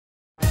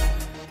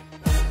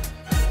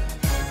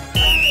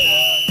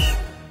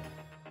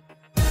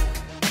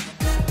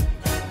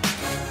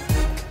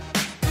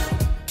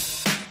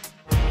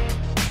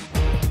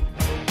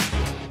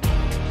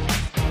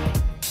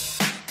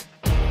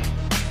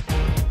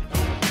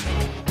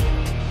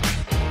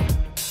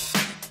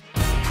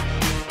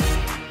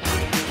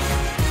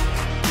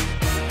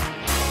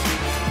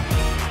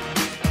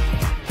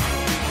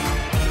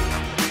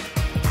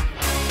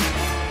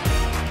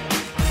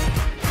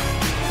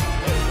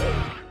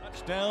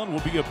Touchdown will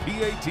be a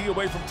PAT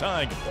away from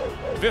tying.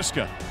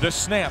 Visca, the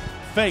snap,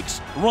 fakes,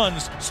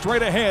 runs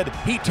straight ahead.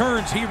 He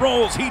turns, he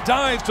rolls, he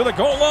dives to the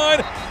goal line.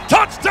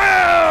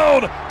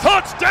 Touchdown!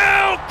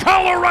 Touchdown,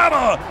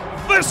 Colorado!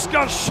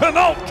 Visca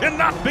Chenault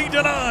cannot be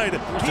denied.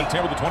 First and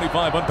 10 with the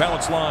 25,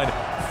 unbalanced line.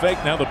 Fake,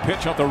 now the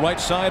pitch off the right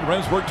side.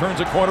 Remsburg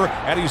turns a corner,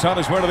 and he's on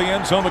his way to the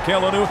end zone.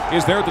 McElhenney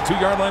is there at the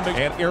 2-yard line.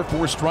 And Air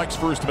Force strikes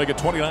first to make it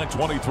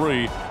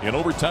 29-23 in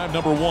overtime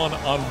number 1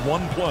 on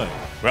one play.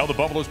 Well, the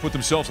Buffaloes put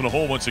themselves in a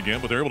hole once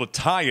again, but they're able to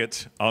tie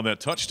it on that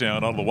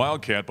touchdown out of the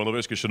Wildcat by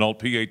Visca Chenault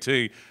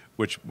PAT,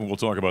 which we'll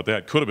talk about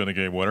that, could have been a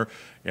game winner.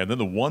 And then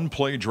the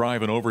one-play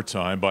drive in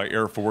overtime by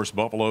Air Force.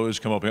 Buffaloes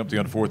come up empty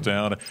on 4th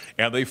down,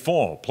 and they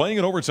fall. Playing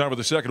in overtime for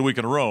the second week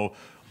in a row.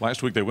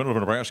 Last week they win over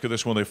Nebraska.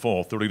 This one they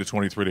fall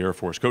 30-23 to Air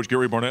Force. Coach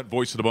Gary Barnett,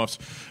 voice of the Buffs.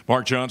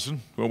 Mark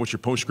Johnson, well, what's your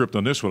postscript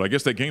on this one? I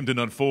guess that game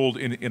didn't unfold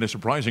in a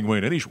surprising way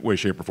in any way,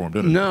 shape, or form,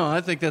 did it? No, I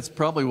think that's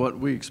probably what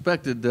we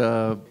expected.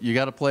 You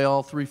got to play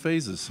all 3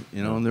 phases,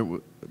 you know.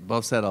 And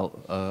Buffs had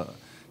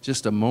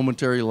just a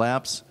momentary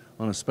lapse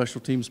on a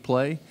special teams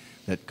play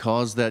that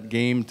caused that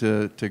game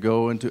to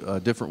go into a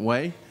different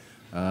way.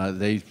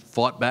 They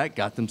fought back,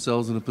 got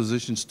themselves in a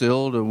position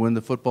still to win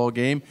the football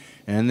game,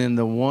 and then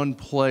the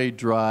one-play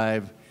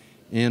drive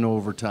in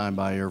overtime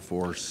by Air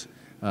Force,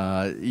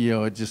 you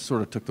know, it just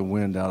sort of took the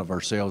wind out of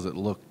our sails. It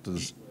looked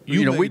as,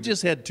 you know, we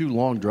just had 2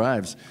 long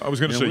drives. I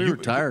was going to say, we were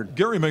tired.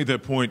 Gary made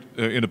that point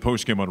in the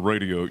postgame on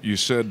radio. You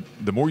said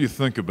the more you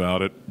think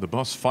about it, the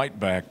Buffs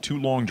fight back,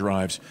 2 long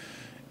drives,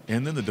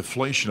 and then the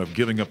deflation of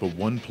giving up a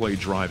one-play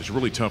drive is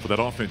really tough for that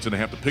offense, and they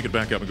have to pick it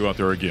back up and go out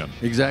there again.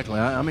 Exactly.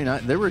 I mean,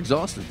 they were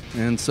exhausted,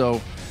 and so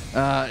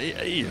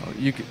you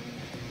know,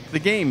 the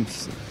game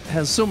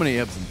has so many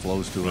ebbs and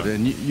flows to it,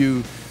 and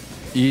you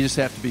just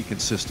have to be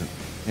consistent.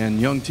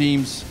 And young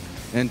teams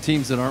and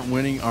teams that aren't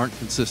winning aren't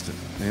consistent.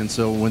 And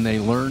so when they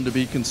learn to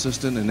be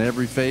consistent in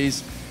every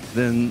phase,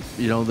 then,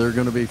 you know, there are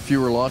going to be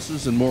fewer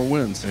losses and more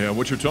wins. Yeah,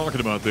 what you're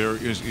talking about there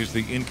is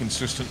the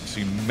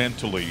inconsistency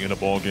mentally in a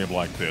ball game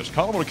like this.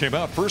 Colorado came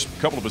out, first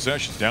couple of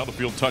possessions, down the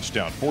field,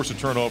 touchdown, force a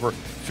turnover,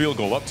 field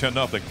goal, up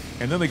 10-0,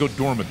 and then they go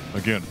dormant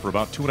again for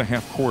about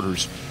 2.5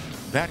 quarters.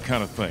 That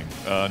kind of thing.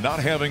 Not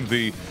having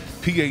the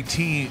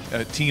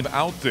PAT team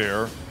out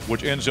there,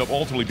 which ends up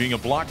ultimately being a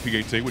block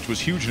PAT, which was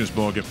huge in this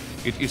ballgame.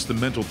 It's the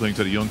mental things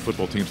that a young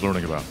football team's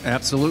learning about.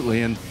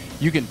 Absolutely, and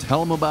you can tell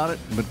them about it,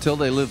 but until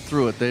they live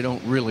through it, they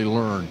don't really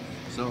learn.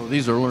 So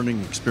these are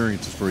learning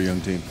experiences for a young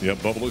team.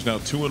 Yep, Buffalo's now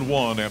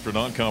 2-1 after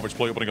non-conference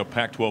play, opening up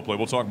Pac-12 play.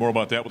 We'll talk more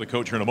about that with the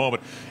coach here in a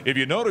moment. If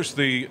you notice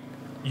the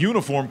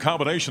uniform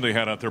combination they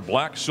had out there,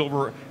 black,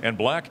 silver, and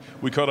black,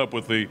 we caught up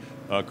with the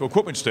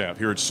equipment staff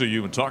here at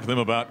CU and talked to them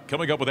about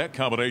coming up with that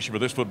combination for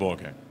this football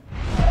game.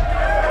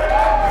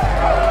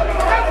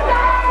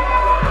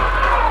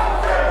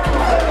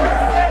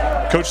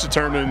 Coach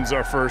determines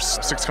our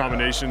first 6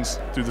 combinations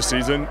through the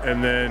season,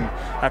 and then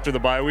after the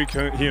bye week,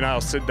 he and I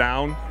will sit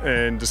down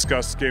and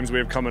discuss games we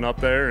have coming up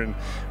there and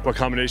what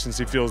combinations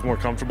he feels more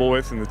comfortable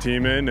with and the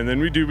team in. And then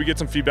we get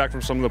some feedback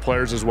from some of the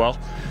players as well,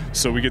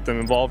 so we get them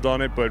involved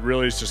on it, but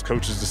really it's just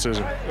coach's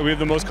decision. We have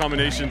the most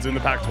combinations in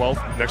the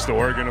Pac-12, next to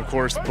Oregon, of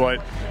course,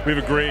 but we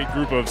have a great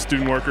group of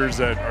student workers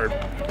that are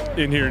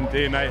in here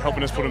day and night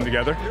helping us put them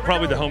together.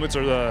 Probably the helmets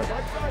are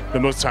the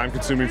most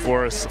time-consuming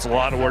for us. It's a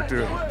lot of work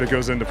that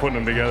goes into putting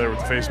them together with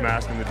the face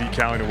mask and the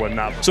decaling and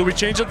whatnot. So we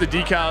changed up the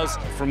decals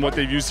from what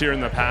they've used here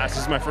in the past.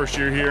 This is my first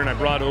year here, and I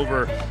brought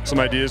over some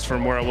ideas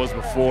from where I was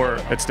before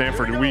at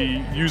Stanford.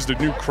 We used a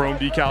new chrome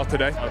decal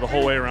today, the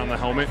whole way around the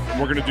helmet.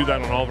 And we're going to do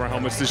that on all of our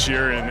helmets this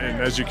year,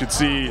 and as you can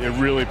see, it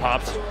really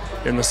pops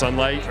in the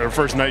sunlight. Our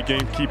first night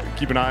game,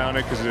 keep an eye on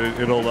it, because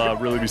it'll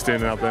really be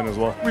standing out then as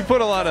well. We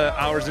put a lot of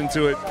hours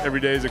into it every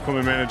day as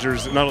equipment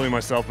managers, not only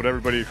myself, but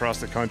everybody across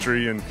the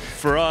country. And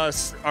for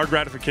us, our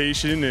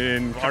gratification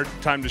and our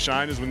time to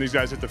shine is when these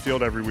guys hit the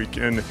field every week.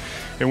 And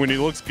when it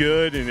looks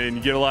good and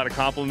you get a lot of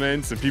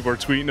compliments and people are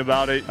tweeting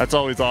about it, that's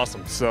always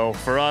awesome. So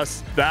for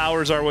us, the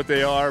hours are what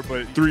they are,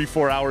 but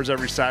 3-4 hours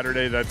every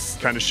Saturday, that's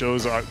kind of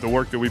shows the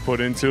work that we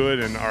put into it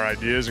and our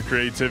ideas and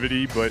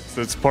creativity. But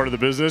that's part of the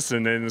business,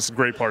 and it's a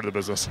great part of the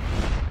business.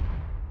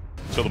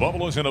 So the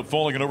Buffaloes end up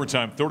falling in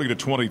overtime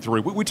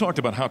 30-23. We talked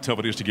about how tough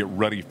it is to get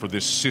ready for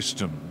this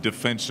system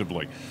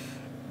defensively.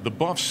 The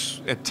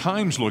Buffs at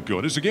times look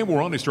good. As the game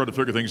wore on, they started to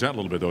figure things out a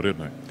little bit, though, didn't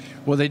they?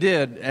 Well, they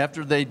did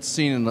after they'd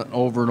seen it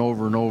over and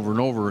over and over and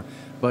over.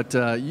 But,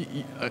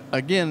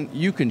 again,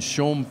 you can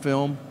show them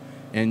film,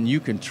 and you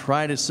can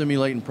try to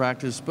simulate in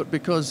practice, but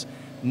because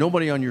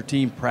nobody on your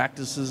team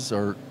practices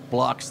or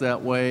blocks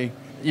that way,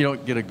 you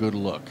don't get a good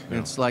look. Yeah.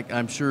 It's like,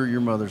 I'm sure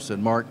your mother said,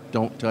 Mark,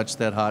 don't touch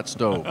that hot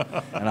stove.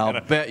 And I'll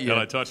bet you,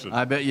 I touched it.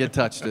 I bet you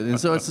touched it. And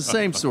so it's the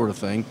same sort of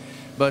thing.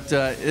 But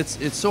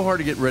it's so hard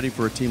to get ready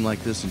for a team like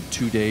this in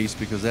 2 days,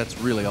 because that's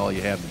really all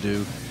you have to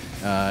do.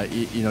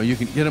 You know, you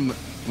can get them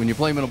when you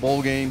play them in a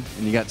bowl game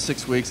and you got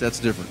 6 weeks, that's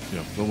different.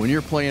 Yeah. But when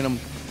you're playing them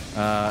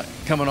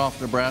coming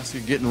off Nebraska,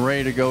 getting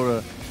ready to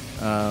go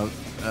to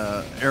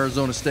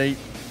Arizona State,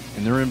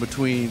 and they're in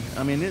between,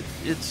 I mean, it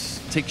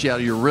takes you out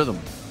of your rhythm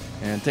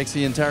and takes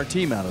the entire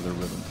team out of their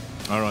rhythm.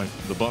 All right,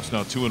 the Buffs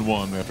now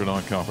 2-1 after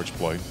non-conference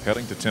play,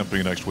 heading to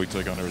Tempe next week,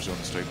 take on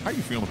Arizona State. How are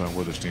you feeling about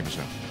where this team is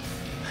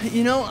at?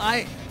 You know,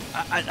 I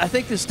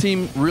think this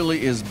team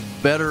really is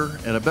better,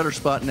 at a better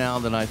spot now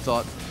than I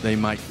thought they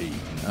might be.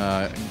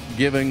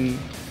 Given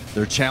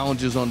their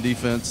challenges on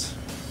defense,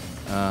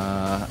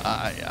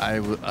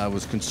 I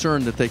was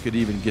concerned that they could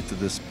even get to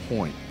this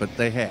point, but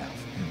they have,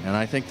 and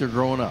I think they're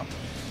growing up.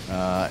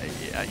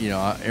 You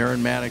know,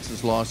 Aaron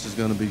Maddox's loss is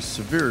going to be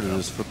severe to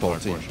this football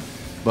team,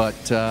 but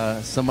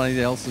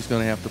somebody else is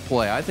going to have to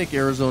play. I think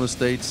Arizona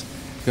State's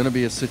going to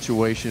be a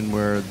situation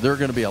where they're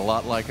going to be a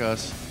lot like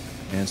us,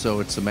 and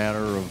so it's a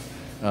matter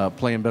of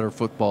playing better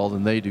football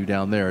than they do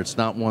down there. It's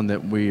not one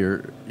that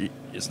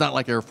it's not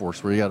like Air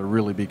Force where you got to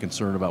really be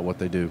concerned about what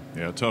they do.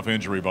 Yeah, tough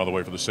injury, by the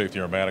way, for the safety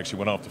Aaron Maddox. He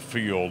went off the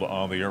field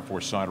on the Air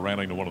Force side, ran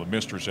into one of the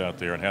misters out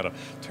there and had a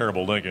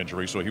terrible leg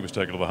injury, so he was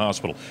taken to the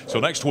hospital. So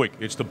next week,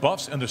 it's the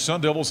Buffs and the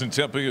Sun Devils in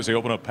Tempe as they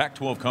open up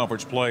Pac-12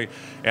 conference play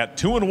at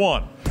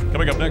 2-1.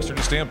 Coming up next in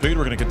the Stampede,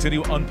 we're going to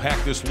continue to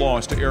unpack this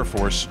loss to Air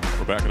Force.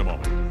 We're back in a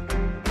moment.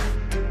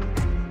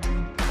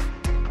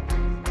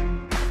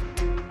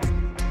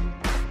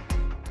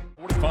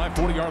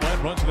 40-yard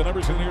line, runs to the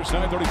numbers in the near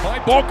side,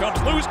 35. Ball comes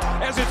loose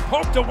as it's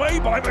poked away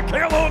by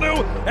Mikhail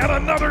Onu, and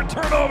another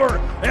turnover.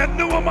 And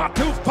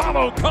Nu'umotu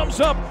Falo comes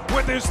up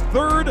with his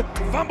third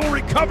fumble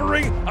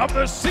recovery of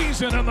the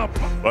season. Well,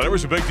 there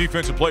was a big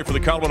defensive play for the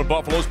Colorado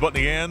Buffaloes, but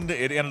in the end,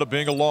 it ended up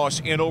being a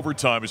loss in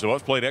overtime as the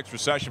Buffs played extra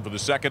session for the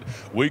second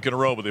week in a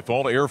row, but they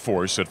fall to Air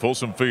Force at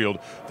Folsom Field,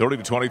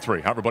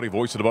 30-23. Hi, everybody.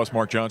 Voice of the Buffs,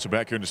 Mark Johnson,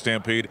 back here in the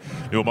Stampede.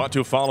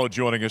 Nu'umotu Falo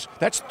joining us.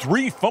 That's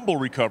 3 fumble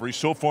recoveries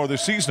so far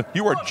this season.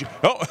 You are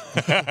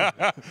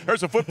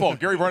there's a football.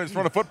 Gary Barnett's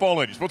throwing a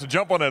football in. You're supposed to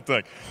jump on that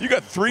thing. You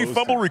got 3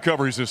 fumble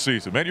recoveries this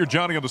season. Man, you're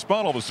Johnny on the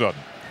spot all of a sudden.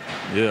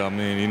 Yeah, I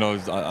mean, you know,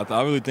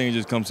 I really think it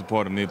just comes to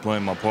part of me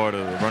playing my part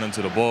of running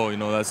to the ball. You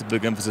know, that's a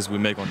big emphasis we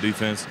make on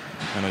defense.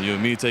 And you know,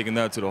 me taking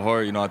that to the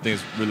heart, you know, I think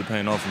it's really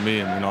paying off for me.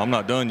 And, you know, I'm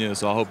not done yet,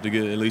 so I hope to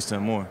get at least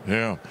 10 more.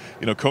 Yeah.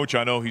 You know, Coach,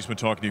 I know he's been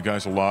talking to you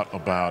guys a lot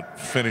about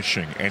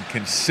finishing and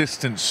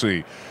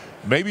consistency.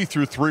 Maybe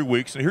through 3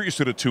 weeks, and here you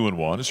sit at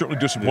 2-1. It's certainly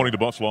disappointing the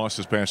Buffs lost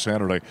this past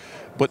Saturday,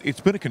 but it's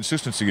been a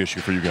consistency issue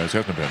for you guys,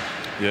 hasn't it been?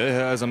 Yeah, it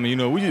has. I mean, you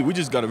know, we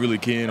just got to really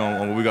key in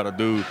on what we got to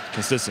do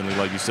consistently,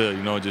 like you said.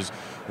 You know, just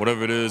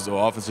whatever it is,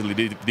 or offensively,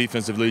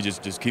 defensively,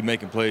 just keep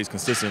making plays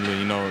consistently.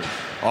 You know,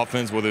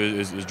 offense, whether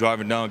it's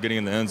driving down, getting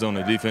in the end zone,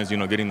 or defense, you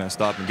know, getting that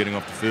stop and getting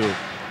off the field.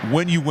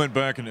 When you went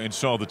back and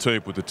saw the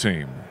tape with the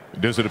team,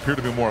 does it appear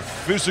to be more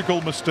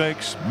physical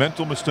mistakes,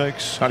 mental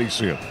mistakes? How do you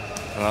see it?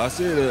 I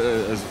see it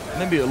as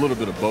maybe a little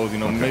bit of both, you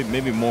know,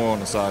 maybe more on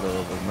the side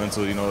of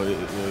mental. You know,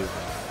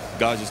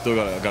 guys just still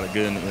got to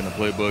get in the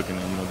playbook and,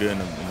 you know, get in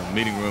the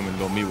meeting room and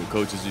go meet with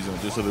coaches, you know,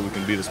 just so that we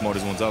can be the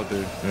smartest ones out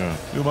there. Yeah.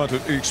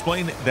 Nu'umotu,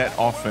 explain that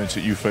offense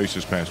that you faced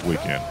this past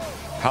weekend.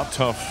 How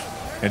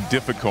tough and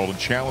difficult and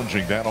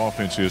challenging that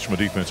offense is from a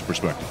defensive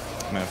perspective.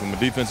 Man, from a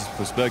defensive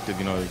perspective,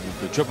 you know,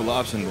 the triple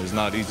option is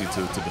not easy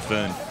to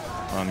defend.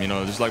 You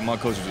know, just like my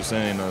coach was just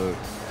saying,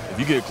 if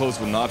you get close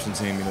with an option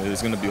team, you know,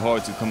 it's going to be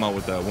hard to come out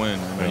with that win.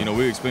 And, you know,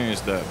 we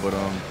experienced that, but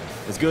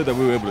it's good that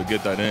we were able to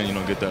get that in, you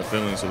know, get that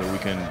feeling so that we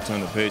can turn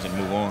the page and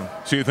move on.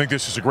 So you think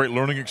this is a great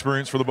learning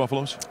experience for the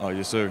Buffaloes?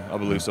 Yes, sir. I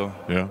believe so.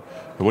 Yeah.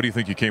 What do you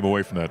think you came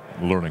away from that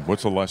learning?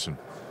 What's the lesson?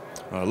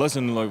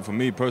 Lesson, like for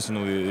me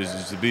personally, is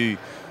just to be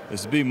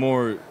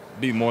more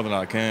than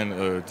I can,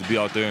 to be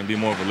out there and be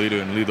more of a leader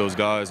and lead those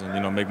guys and,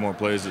 you know, make more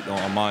plays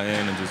on my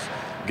end and just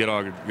get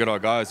our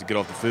guys to get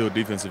off the field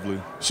defensively.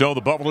 So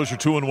the Buffaloes are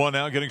 2-1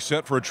 now, getting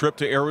set for a trip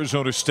to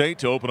Arizona State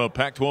to open up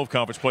Pac-12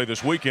 conference play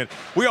this weekend.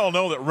 We all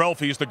know that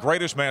Ralphie is the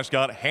greatest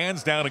mascot,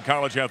 hands down, in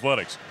college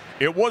athletics.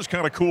 It was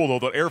kind of cool, though,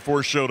 that Air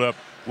Force showed up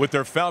with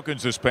their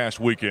Falcons this past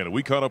weekend.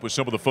 We caught up with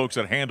some of the folks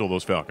that handle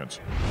those Falcons.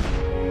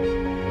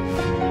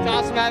 It's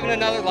awesome having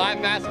another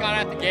live mascot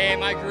at the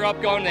game. I grew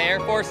up going to Air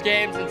Force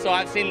games, and so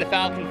I've seen the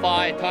Falcon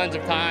fly tons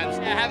of times.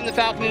 Yeah, having the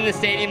Falcon in the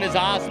stadium is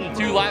awesome.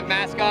 2 live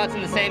mascots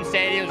in the same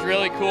stadium is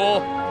really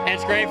cool, and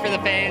it's great for the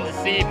fans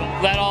to see.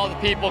 Let all the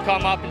people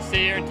come up and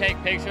see her and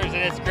take pictures, and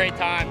it's a great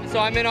time. So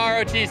I'm in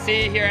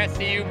ROTC here at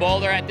CU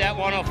Boulder at Det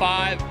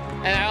 105,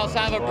 and I also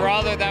have a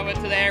brother that went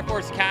to the Air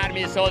Force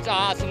Academy, so it's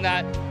awesome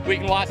that we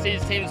can watch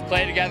these teams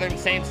play together in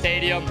the same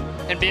stadium.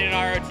 And being in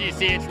ROTC,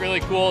 it's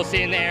really cool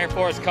seeing the Air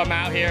Force come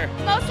out here.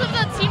 Most of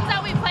the teams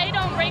that we play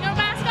don't bring a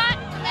mascot,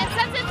 and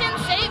since it's in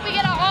state, we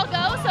get to all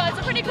go, so it's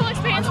a pretty cool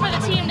experience for the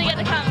team to get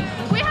to come.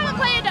 We haven't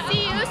played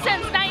CU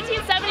since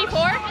 1974,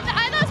 and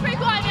I thought it was pretty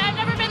cool. I mean,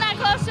 I've never been that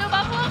close to a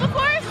Buffalo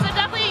before, so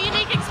definitely a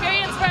unique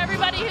experience for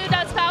everybody who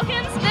does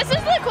Falcons. This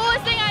is the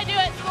coolest thing I do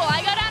at school.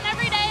 I go down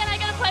every day and I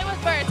get to play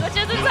with birds, which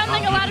isn't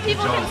something a lot of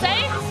people can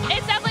say.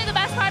 It's definitely the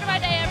best part of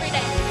my day every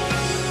day.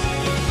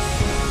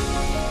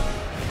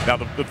 Now,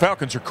 the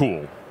Falcons are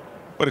cool,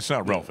 but it's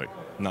not Ralphie.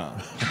 Nah,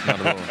 not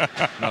at all.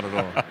 Not at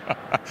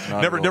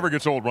all. Never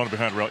gets old running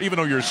behind Ralphie. Even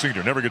though you're a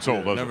senior, never gets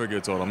old, does it? Never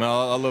gets old. I mean,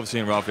 I love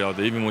seeing Ralphie out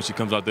there, even when she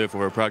comes out there for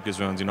her practice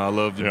runs. You know, I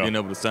love being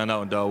able to stand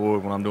out in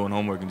Dalwood when I'm doing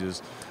homework and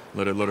just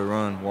let it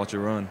run, watch it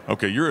run.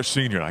 Okay, you're a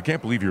senior. I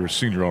can't believe you're a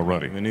senior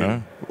already. Huh?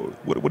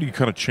 What do you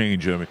kind of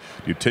change? I mean,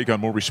 do you take on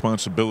more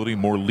responsibility,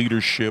 more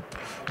leadership,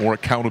 more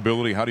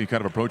accountability? How do you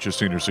kind of approach your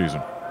senior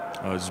season?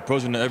 Just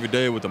approaching it every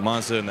day with the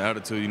mindset and the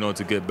attitude, you know,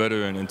 to get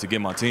better and to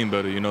get my team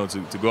better, you know,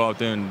 to go out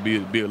there and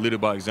be a leader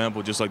by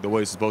example, just like the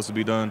way it's supposed to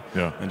be done.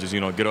 Yeah. And just, you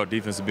know, get our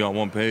defense to be on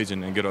one page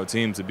and get our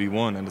team to be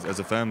one and as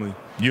a family.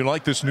 You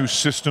like this new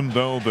system,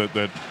 though,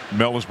 that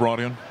Mel has brought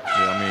in?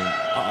 Yeah, I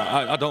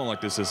mean, I don't like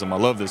this system. I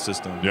love this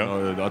system. Yeah.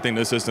 You know, I think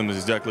this system is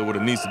exactly what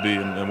it needs to be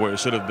and where it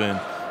should have been.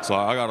 So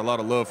I got a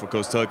lot of love for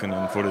Coach Tuck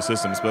and for the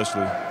system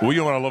especially. Well, you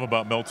know what I love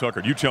about Mel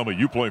Tucker? You tell me,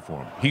 you play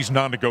for him. He's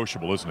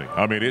non-negotiable, isn't he?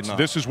 I mean,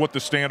 this is what the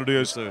standard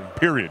is,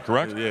 period,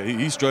 correct? Yeah,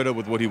 he's straight up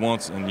with what he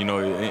wants, and, you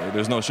know,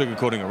 there's no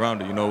sugarcoating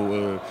around it. You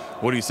know,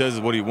 what he says is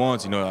what he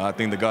wants. You know, I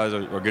think the guys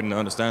are getting to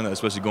understand that,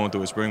 especially going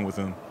through a spring with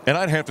him. And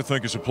I'd have to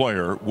think as a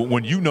player,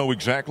 when you know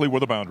exactly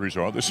where the boundaries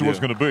are, this is what's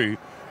going to be,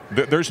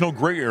 there's no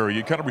gray area.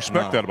 You kind of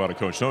respect that about a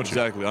coach, don't you?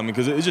 Exactly. I mean,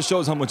 because it just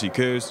shows how much he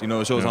cares. You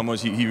know, it shows how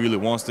much he really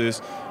wants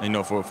this. And, you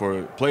know,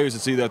 for players to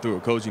see that through a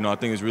coach, you know, I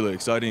think it's really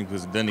exciting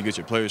because then you get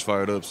your players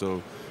fired up.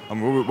 So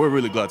we're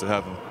really glad to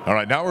have him. All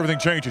right, now everything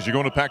changes. You're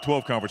going to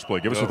Pac-12 conference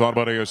play. Give us a thought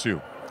about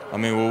ASU. I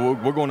mean, well,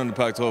 we're going into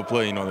Pac-12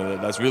 play. You know,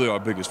 that's really our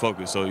biggest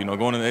focus. So, you know,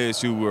 going into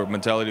ASU, where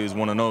mentality is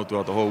 1-0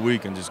 throughout the whole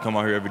week, and just come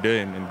out here every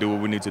day and do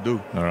what we need to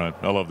do. All right,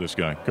 I love this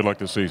guy. Good luck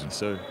this season. Yes,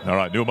 sir. All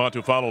right,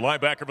 Nu'umotu Falo,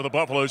 linebacker for the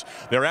Buffaloes.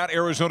 They're at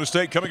Arizona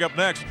State. Coming up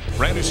next,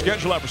 brand new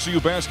schedule out for CU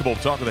basketball.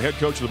 Talk to the head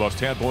coach of the Buffs,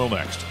 Tad Boyle,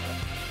 next.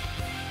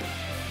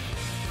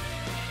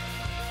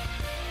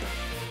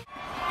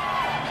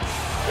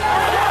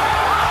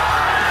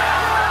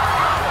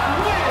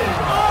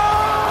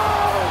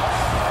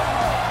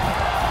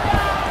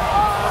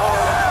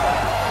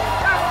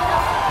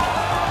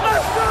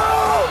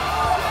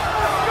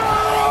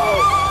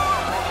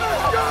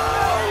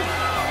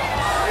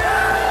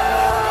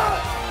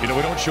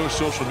 Show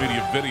social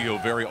media video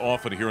very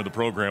often here in the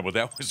program, but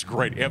that was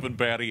great. Evan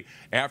Batty,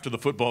 after the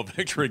football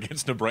victory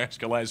against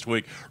Nebraska last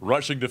week,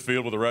 rushing the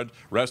field with the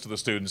rest of the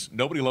students.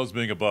 Nobody loves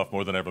being a Buff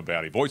more than Evan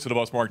Batty. Voice of the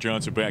Buffs, Mark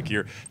Johnson, back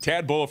here.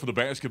 Tad Boyle for the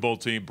basketball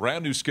team.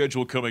 Brand new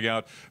schedule coming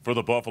out for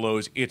the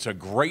Buffaloes. It's a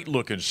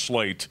great-looking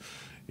slate.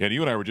 And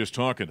you and I were just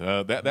talking.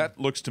 That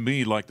looks to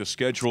me like the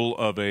schedule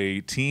of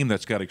a team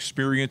that's got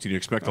experience, and you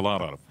expect a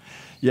lot out of them.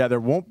 Yeah, there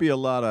won't be a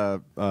lot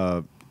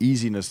of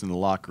easiness in the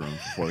locker room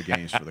before the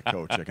games for the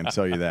coach. I can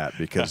tell you that,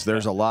 because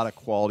there's a lot of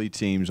quality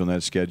teams on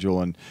that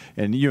schedule, and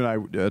you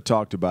and I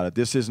talked about it.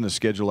 This isn't a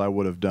schedule I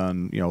would have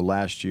done, you know,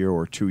 last year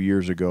or 2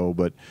 years ago,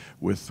 but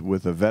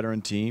with a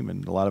veteran team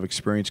and a lot of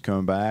experience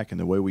coming back,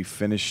 and the way we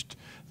finished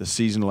the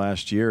season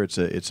last year, it's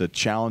a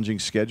challenging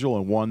schedule,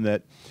 and one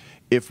that,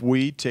 if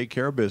we take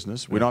care of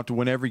business, we don't have to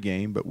win every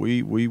game, but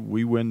we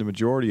win the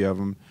majority of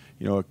them,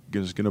 you know,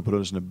 is going to put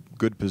us in a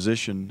good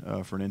position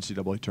for an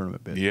NCAA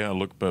tournament bid. Yeah,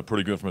 look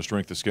pretty good from a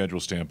strength of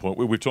schedule standpoint.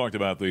 We've talked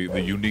about the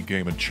unique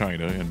game in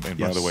China, and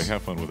by the way,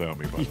 have fun without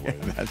me, by the way.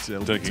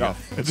 It'll be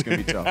tough. It's going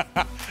to be tough.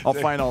 I'll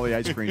find all the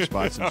ice cream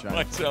spots in China. All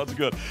right, sounds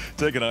good.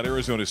 Taking on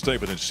Arizona State,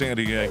 but then San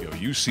Diego,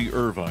 UC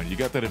Irvine. You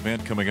got that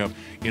event coming up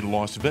in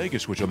Las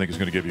Vegas, which I think is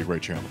going to give you a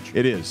great challenge.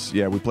 It is.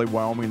 Yeah, we played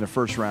Wyoming in the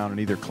first round,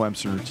 and either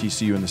Clemson or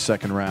TCU in the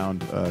second round,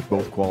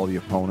 both quality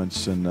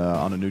opponents, and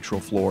on a neutral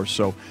floor.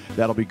 So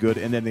that'll be good.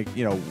 And then,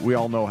 you know, we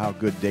all know how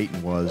good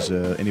Dayton was.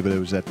 Anybody that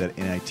was at that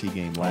NIT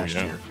game last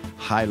year,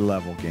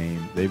 high-level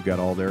game. They've got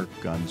all their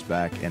guns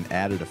back and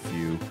added a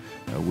few.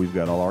 We've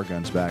got all our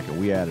guns back, and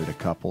we added a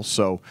couple.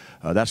 So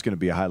that's going to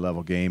be a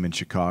high-level game in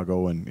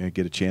Chicago, and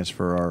get a chance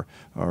for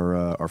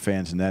our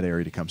fans in that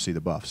area to come see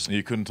the Buffs.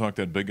 You couldn't talk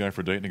that big guy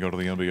for Dayton to go to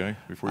the NBA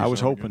before you I was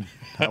hoping.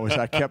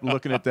 I kept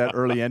looking at that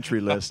early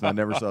entry list, and I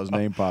never saw his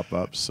name pop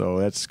up. So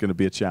that's going to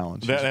be a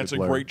challenge. That's a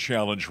great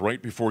challenge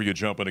right before you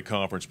jump into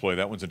conference play.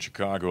 That one's in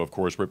Chicago, of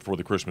course, right before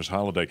the Christmas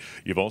holiday.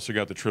 You've also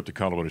got the trip to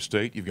Colorado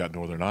State. You've got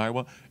Northern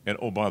Iowa. And,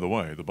 oh, by the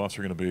way, the Buffs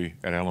are going to be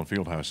at Allen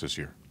Fieldhouse this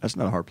year. That's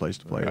not a hard place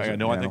to play. I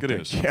know. I think it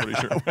is. I'm pretty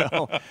sure.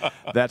 Well,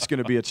 that's going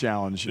to be a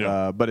challenge.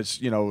 But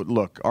it's, you know,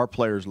 look, our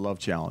players love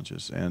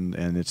challenges, and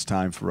it's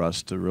time for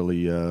us to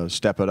really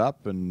step it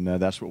up, and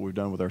that's what we've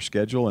done with our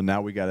schedule, and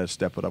now we got to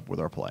step it up with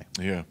our play.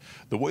 Yeah.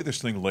 The way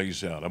this thing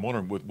lays out, I'm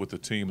wondering with the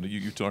team, and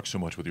you talk so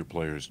much with your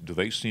players, do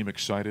they seem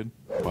excited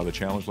by the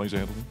challenge lays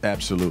ahead of them?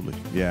 Absolutely.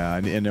 Yeah.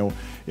 And you know,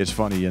 it's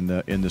funny in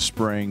the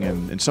spring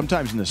and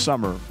sometimes in the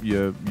summer,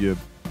 you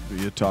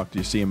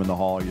see them in the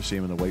hall, you see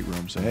them in the weight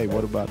room, say, hey,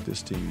 what about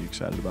this team? Are you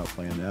excited about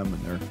playing them?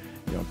 And they're,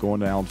 you know, going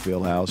to Allen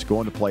Fieldhouse,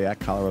 going to play at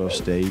Colorado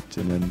State,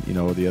 and then, you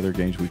know, the other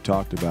games we've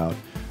talked about.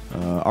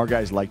 Our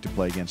guys like to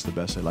play against the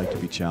best. They like to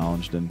be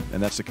challenged, and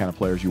that's the kind of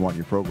players you want in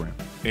your program.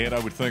 And I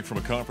would think from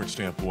a conference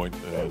standpoint,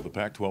 the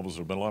Pac-12 has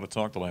been a lot of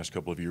talk the last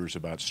couple of years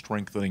about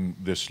strengthening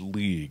this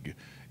league.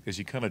 As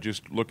you kind of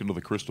just look into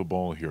the crystal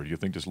ball here, do you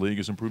think this league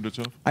has improved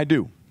itself? I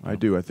do. I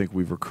do. I think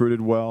we've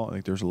recruited well. I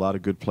think there's a lot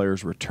of good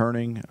players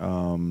returning.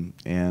 You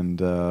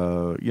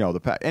know,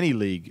 any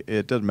league,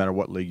 it doesn't matter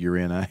what league you're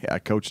in. I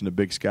coached in the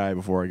Big Sky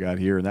before I got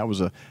here, and that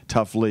was a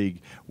tough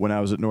league when I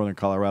was at Northern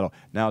Colorado.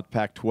 Now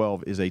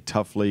Pac-12 is a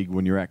tough league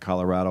when you're at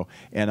Colorado.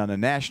 And on a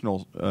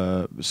national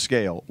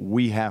scale,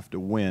 we have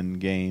to win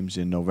games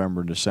in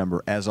November and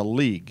December as a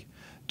league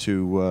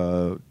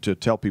to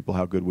tell people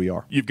how good we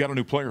are. You've got a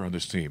new player on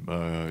this team,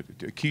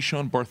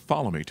 Keyshawn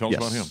Bartholomew. Tell us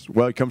about him.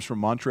 Well, he comes from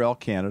Montreal,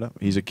 Canada.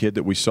 He's a kid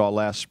that we saw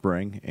last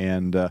spring,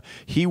 and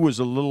he was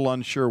a little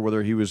unsure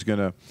whether he was going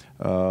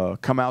to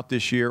come out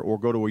this year or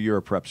go to a year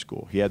of prep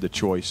school. He had the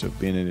choice of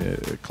being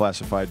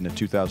classified in the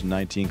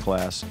 2019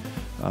 class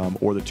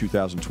or the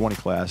 2020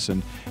 class,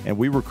 and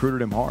we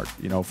recruited him hard,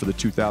 you know, for the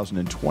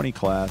 2020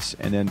 class.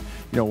 And then,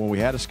 you know, when we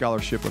had a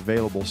scholarship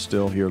available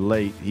still here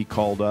late, he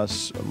called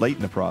us late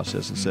in the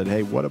process and said,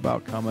 hey, what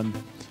about coming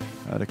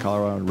to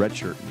Colorado in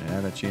redshirt and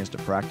having a chance to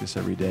practice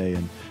every day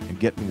and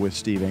getting with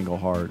Steve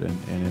Englehart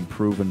and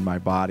improving my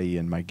body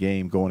and my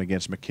game, going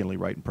against McKinley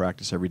Wright in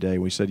practice every day.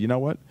 We said, you know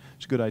what?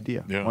 It's a good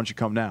idea. Yeah. Why don't you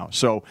come now?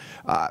 So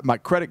my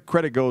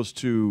credit goes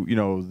to, you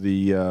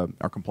know,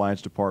 our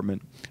compliance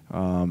department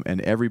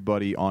and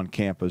everybody on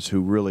campus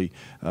who really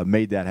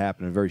made that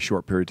happen in a very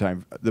short period of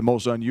time. The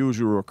most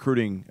unusual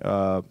recruiting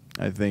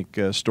I think,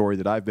 story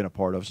that I've been a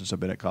part of since I've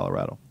been at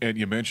Colorado. And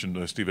you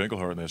mentioned Steve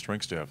Englehart and that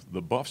strength staff.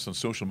 The Buffs on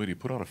social media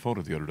put out a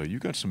photo the other day. You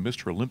got some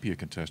Mr. Olympia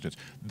contestants.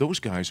 Those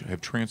guys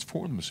have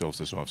transformed themselves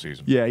this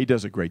offseason. Yeah, he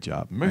does a great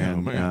job.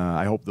 Man, and,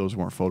 I hope those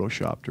weren't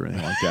photoshopped or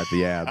anything like that,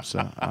 the abs.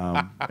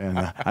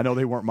 And I know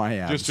they weren't my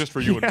abs. Just for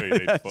you and me,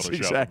 they that's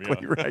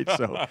exactly right.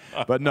 So,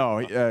 but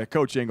no,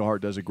 Coach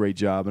Englehart does a great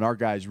job, and our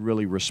guys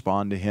really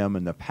respond to him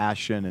and the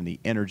passion and the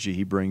energy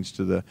he brings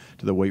to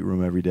the weight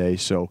room every day.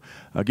 So,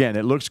 again,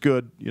 it looks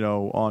good, you know,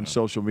 on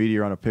social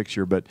media or on a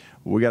picture, but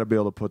we got to be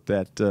able to put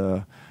that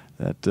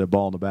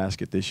ball in the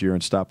basket this year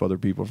and stop other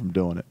people from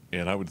doing it.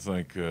 And I would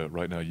think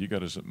right now you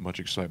got as much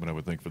excitement, I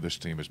would think, for this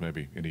team as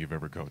maybe any you've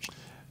ever coached.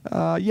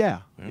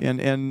 Yeah.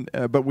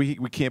 But we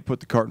can't put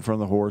the cart in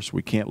front of the horse.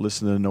 We can't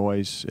listen to the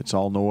noise. It's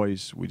all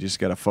noise. We just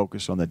got to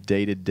focus on the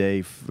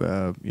day-to-day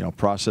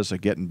process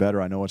of getting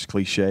better. I know it's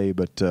cliche,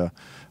 but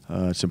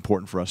it's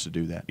important for us to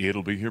do that.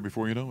 It'll be here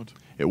before you know it.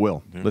 It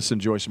will. Yeah. Let's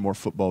enjoy some more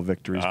football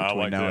victories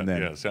between now and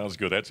then. Yeah, sounds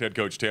good. That's head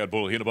coach Tad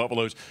Boyle. He and the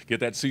Buffaloes get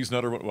that season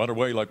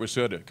underway, like we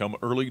said, come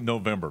early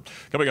November.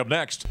 Coming up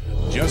next,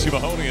 Jesse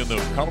Mahoney and the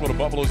Colorado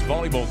Buffaloes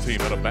volleyball team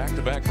had a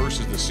back-to-back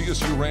versus the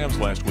CSU Rams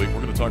last week.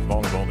 We're going to talk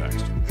volleyball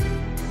next.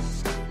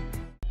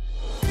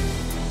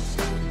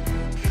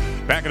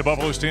 Back in the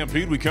Buffalo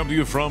Stampede, we come to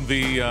you from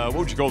the, what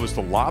would you call this,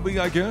 the lobby,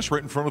 I guess,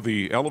 right in front of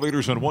the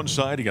elevators on one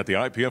side. You got the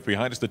IPF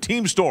behind us, the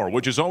team store,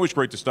 which is always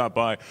great to stop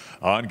by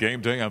on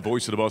game day. I'm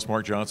voice of the Buffs,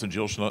 Mark Johnson,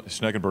 Jill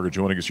Schneggenburger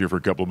joining us here for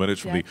a couple of minutes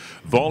from the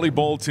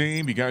volleyball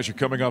team. You guys are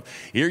coming up.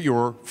 Here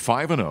you're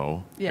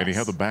 5-0, and you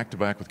have the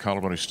back-to-back with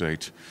Colorado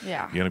State.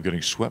 Yeah. You end up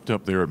getting swept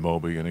up there at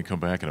Moby, and then come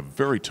back in a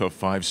very tough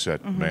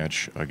 5-set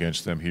match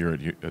against them here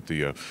at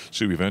the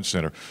Sioux Event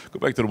Center. Go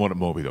back to the one at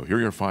Moby, though. Here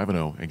you're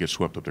 5-0 and get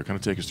swept up there. Kind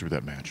of take us through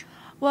that match.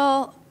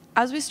 Well,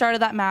 as we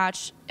started that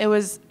match, it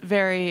was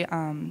very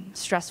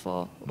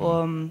stressful.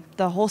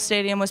 The whole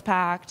stadium was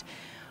packed.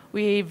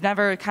 We've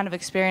never kind of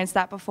experienced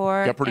that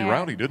before. Got pretty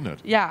rowdy, didn't it?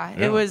 Yeah,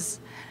 it was.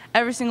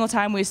 Every single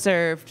time we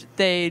served,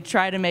 they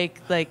try to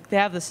make, like, they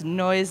have this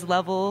noise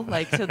level,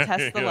 like, to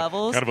test the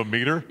levels. Kind of a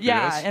meter?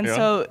 Yeah, yes. and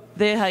so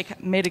they,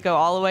 like, made it go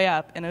all the way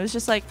up. And it was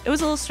just, like, it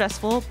was a little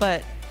stressful,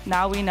 but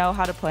now we know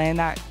how to play in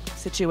that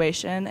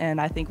situation, and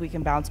I think we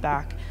can bounce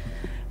back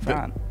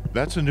from.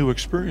 That's a new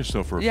experience,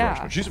 though, for a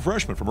freshman. She's a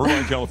freshman from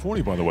Irvine,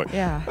 California, by the way.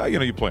 Yeah. You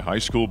know, you play high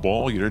school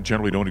ball. You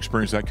generally don't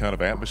experience that kind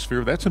of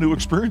atmosphere. That's a new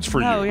experience for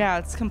you. Oh, yeah,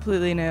 it's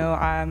completely new.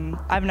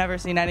 I've never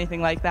seen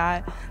anything like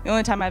that. The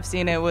only time I've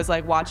seen it was,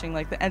 like, watching,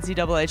 like, the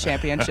NCAA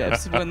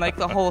championships when, like,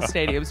 the whole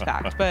stadium's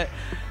packed. But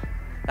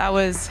that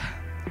was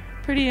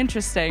pretty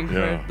interesting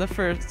for the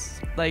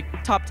first,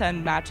 like, top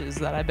 10 matches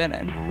that I've been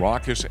in.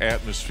 Raucous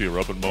atmosphere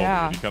up in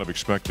Moby. You kind of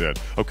expect that.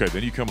 Okay,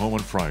 then you come home on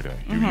Friday.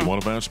 You want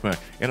to bounce back.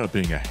 Ended up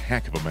being a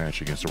heck of a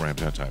match against the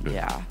Rams that time,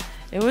 didn't it?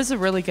 It was a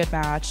really good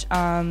match.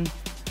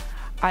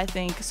 I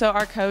think, so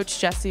our coach,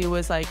 Jesse,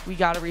 was like, we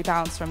got to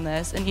rebalance from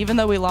this. And even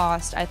though we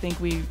lost, I think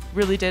we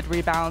really did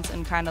rebalance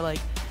and kind of, like,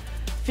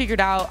 figured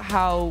out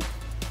how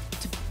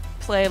to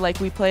play like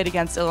we played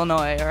against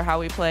Illinois or how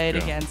we played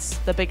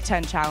against the Big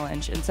Ten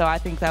Challenge. And so I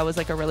think that was,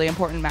 like, a really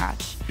important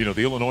match. You know,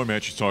 the Illinois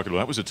match you're talking about,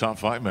 that was a top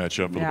 5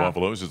 matchup for the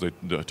Buffaloes as they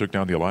took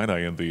down the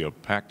Illini in the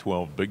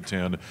Pac-12 Big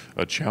Ten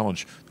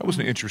Challenge. That was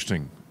an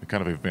interesting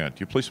kind of event.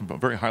 You played some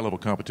very high-level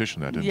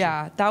competition that, didn't you?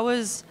 Yeah, that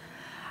was,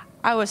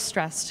 I was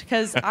stressed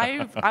because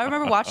I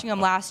remember watching them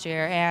last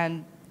year,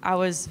 and I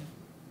was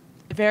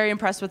very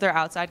impressed with their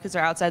outside because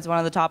their outside's one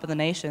of the top of the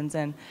nations.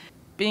 And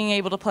being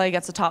able to play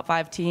against a top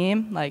 5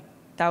 team, like,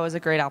 that was a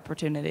great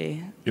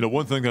opportunity. You know,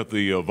 one thing that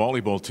the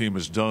volleyball team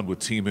has done with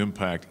Team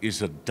Impact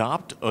is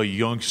adopt a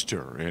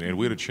youngster, and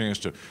we had a chance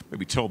to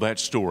maybe tell that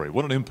story.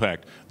 What an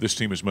impact this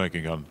team is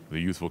making on the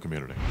youthful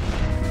community.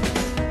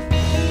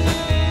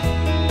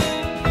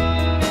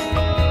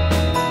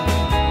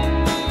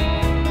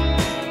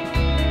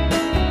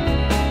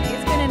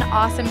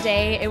 Awesome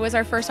day. It was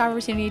our first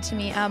opportunity to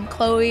meet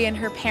Chloe and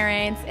her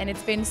parents, and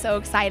it's been so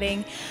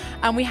exciting.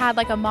 We had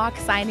like a mock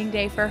signing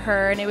day for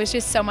her, and it was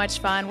just so much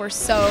fun. We're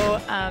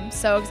so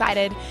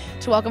excited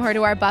to welcome her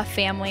to our Buff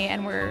family,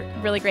 and we're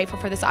really grateful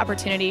for this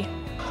opportunity.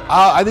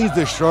 I think it's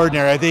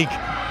extraordinary. I think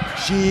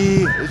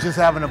she is just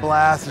having a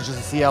blast, and just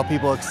to see how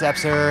people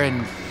accepts her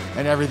and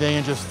everything,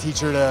 and just teach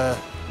her to,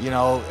 you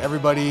know,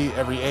 everybody,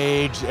 every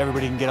age,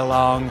 everybody can get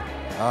along.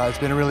 It's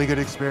been a really good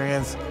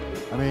experience.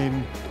 I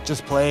mean,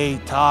 just play,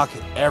 talk,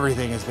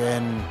 everything has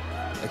been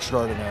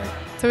extraordinary.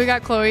 So we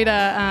got Chloe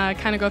to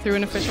kind of go through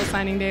an official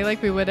signing day like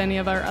we would any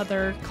of our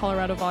other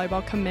Colorado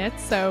volleyball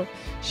commits. So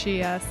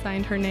she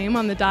signed her name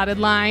on the dotted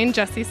line.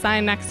 Jesse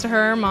signed next to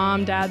her.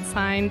 Mom, Dad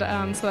signed.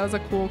 So that was a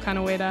cool kind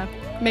of way to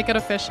make it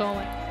official.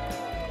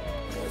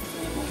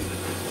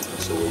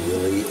 So we're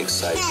really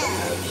excited to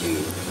have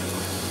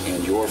you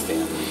and your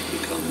family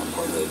become a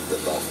part of the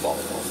Buff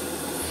volleyball family.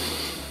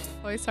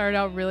 Chloe started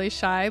out really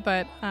shy,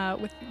 but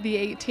with the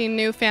 18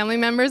 new family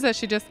members that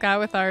she just got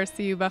with our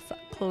CU Buff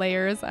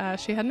players,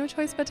 she had no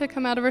choice but to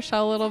come out of her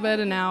shell a little bit,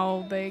 and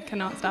now they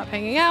cannot stop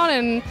hanging out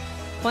and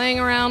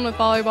playing around with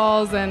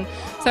volleyballs. And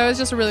so it was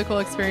just a really cool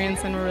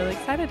experience, and we're really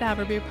excited to have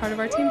her be a part of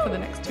our team for the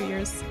next 2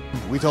 years.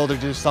 We told her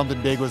just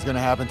something big was going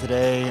to happen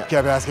today.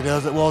 Kept asking,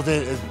 well, is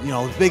it, you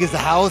know, as big as the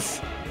house?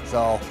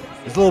 So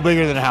it's a little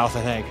bigger than a house,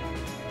 I think.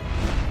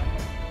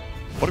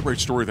 What a great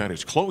story that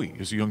is. Chloe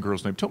is the young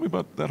girl's name. Tell me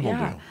about that whole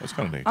deal. That's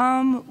kind of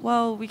neat.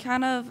 Well, we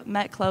kind of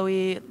met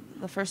Chloe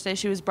the first day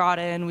she was brought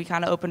in. We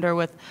kind of opened her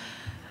with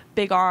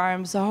big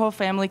arms. The whole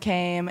family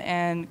came,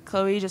 and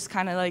Chloe just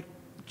kind of like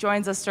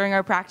joins us during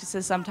our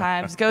practices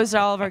sometimes, goes to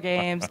all of our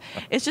games.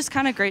 It's just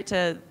kind of great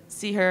to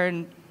see her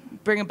and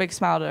bring a big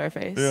smile to her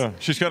face. Yeah,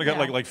 she's kind of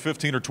got like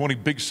 15 or 20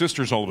 big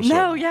sisters all of a sudden.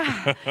 No,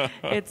 yeah.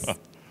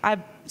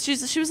 She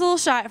was a little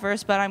shy at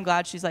first, but I'm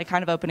glad she's like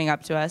kind of opening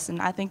up to us,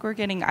 and I think we're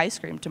getting ice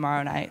cream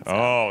tomorrow night. So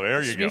oh,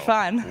 there you go. Should be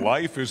fun.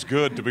 Life is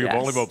good to be a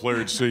volleyball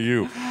player at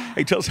CU.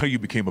 Hey, tell us how you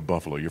became a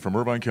Buffalo. You're from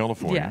Irvine,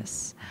 California.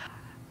 Yes.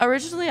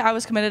 Originally, I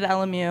was committed to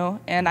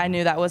LMU, and I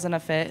knew that wasn't a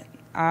fit.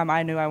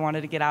 I knew I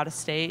wanted to get out of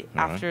state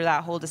after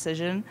that whole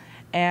decision,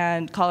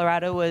 and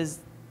Colorado was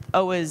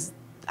always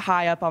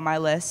high up on my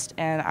list,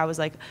 and I was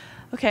like,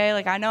 okay,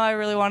 like I know I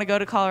really want to go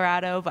to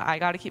Colorado, but I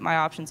got to keep my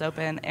options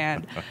open.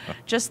 And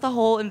just the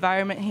whole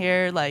environment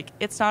here, like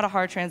it's not a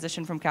hard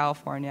transition from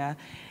California.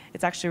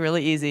 It's actually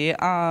really easy.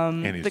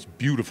 And it's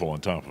beautiful on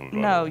top of it.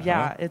 No,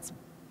 yeah, it's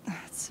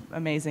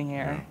amazing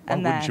here. Yeah.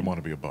 Why wouldn't you want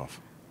to be a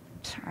Buff?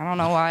 I don't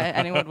know why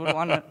anyone wouldn't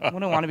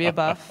want to be a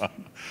Buff.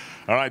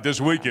 All right, this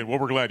weekend, well,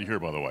 we're glad you're here,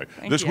 by the way.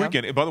 This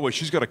weekend, and by the way,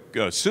 she's got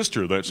a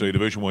sister that's a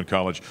Division I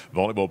college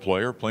volleyball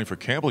player playing for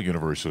Campbell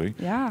University.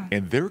 Yeah.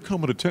 And they're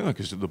coming to town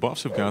because the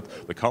Buffs have got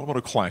the Colorado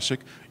Classic.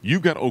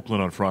 You've got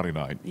Oakland on Friday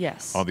night.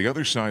 Yes. On the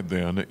other side,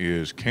 then,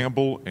 is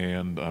Campbell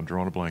and I'm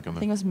drawing a blank on that.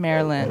 I think it was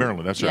Maryland.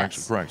 Maryland, that's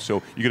actually correct.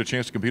 So you get a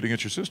chance to compete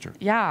against your sister.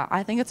 Yeah,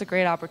 I think it's a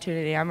great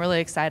opportunity. I'm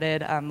really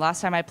excited.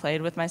 Last time I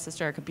played with my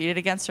sister, I competed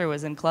against her,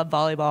 was in club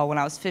volleyball when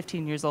I was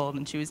 15 years old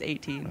and she was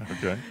 18.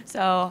 Okay.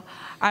 So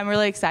I'm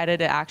really excited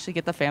to actually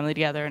get the family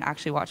together and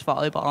actually watch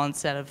volleyball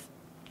instead of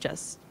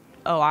just,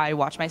 oh, I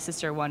watch my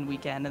sister one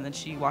weekend and then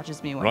she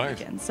watches me one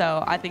weekend.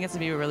 So I think it's going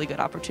to be a really good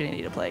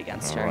opportunity to play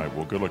against her. All right.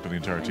 Well, good luck to the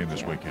entire team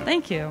this weekend.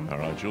 Thank you. All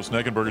right. Jill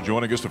Schneggenburger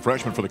joining us, the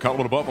freshman for the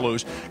Colorado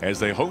Buffaloes, as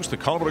they host the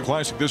Colorado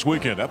Classic this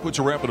weekend. That puts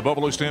a wrap on the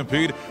Buffalo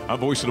Stampede. I'm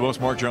voice of the Buffs,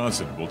 Mark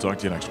Johnson. We'll talk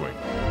to you next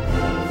week.